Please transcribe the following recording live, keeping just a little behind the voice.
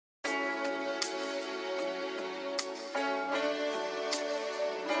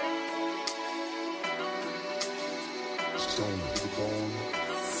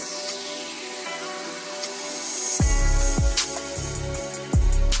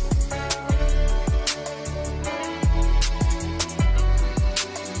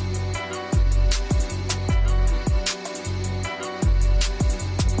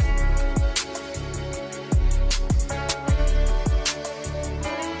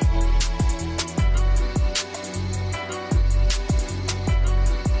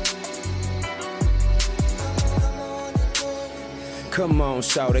Come on,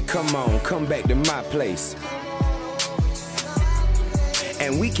 shawty, come on, come back to my place.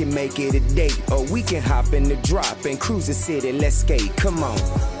 And we can make it a date, or we can hop in the drop and cruise the city, let's skate, come on.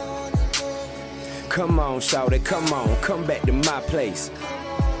 Come on, shawty, come on, come back to my place.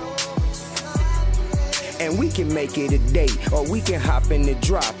 And we can make it a date, or we can hop in the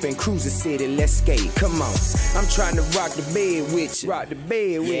drop and cruise the city, let's skate, come on. I'm trying to rock the bed with you,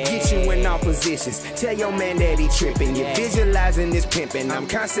 get you in all positions. Tell your man that he tripping, you visualizing this pimping. I'm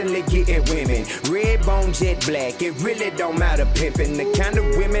constantly getting women, red bone, jet black, it really don't matter pimping. The kind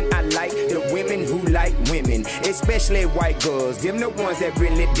of women I like, the women who like women, especially white girls, them the ones that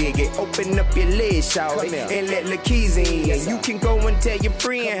really dig it. Open up your legs, shawty, and let the keys in. Yes, you can go and tell your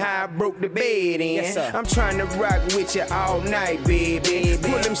friend how I broke the bed in. Yes, I'm trying to rock with you all night, baby.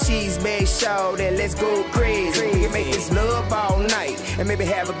 Pull them sheets back, shawty, let's go crazy. We can make this love all night and maybe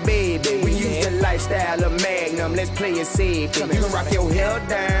have a baby. We use the lifestyle of Magnum, let's play it safe. You can rock your hair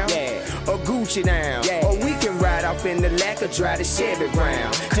down, or Gucci down, or we can ride off in the lack or drive the Chevy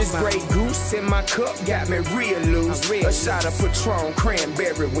round. Just Grey Goose in my cup got me real loose. A shot of Patron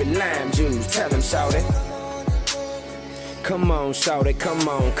cranberry with lime juice. Tell them, shawty. Come on, shawty, come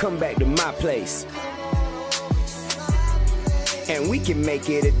on, come back to my place. And we can make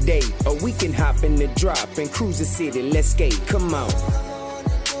it a date, or we can hop in the drop and cruise the city, let's skate, come on.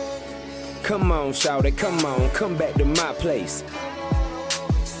 Come on, shawty, come on, come back to my place.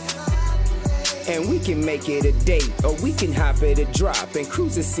 And we can make it a date, or we can hop at a drop and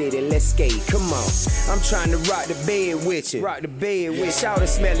cruise the city, let's skate, come on. I'm trying to rock the bed with you, Shawty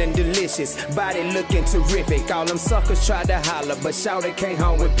smelling delicious, body looking terrific. All them suckers tried to holler, but shawty came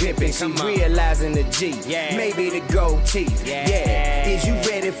home with pimpin'. She realizing the G, maybe the goatee, Is you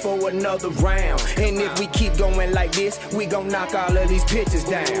ready for another round? And if we keep going like this, we gon' knock all of these pictures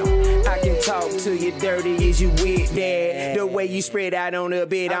down. I can talk to you dirty, is you with that? The way you spread out on the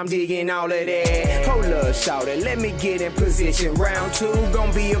bed, I'm digging all of that. Hold up, shawty, let me get in position. Round two,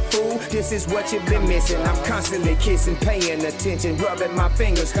 gon' be a fool, this is what you've been missing. I'm constantly kissing, paying attention, rubbing my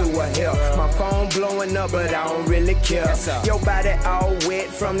fingers through her hair. My phone blowing up, but I don't really care. Your body all wet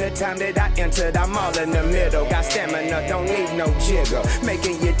from the time that I entered, I'm all in the middle. Got stamina, don't need no jiggle.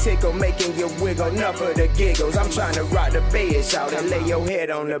 Making you tickle, making you wiggle, enough of the giggles. I'm trying to rock the bed, shawty, lay your head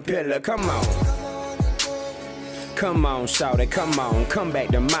on the pillow, come on. Come on, shawty, come on, come back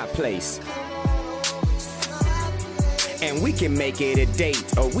to my place. And we can make it a date,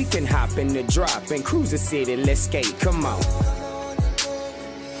 or we can hop in the drop and cruise the city, let's skate, come on.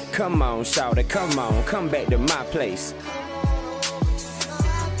 Come on, shawty, come on, come back to my place.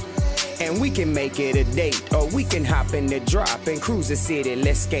 And we can make it a date, or we can hop in the drop and cruise the city,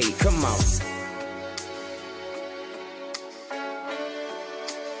 let's skate, come on.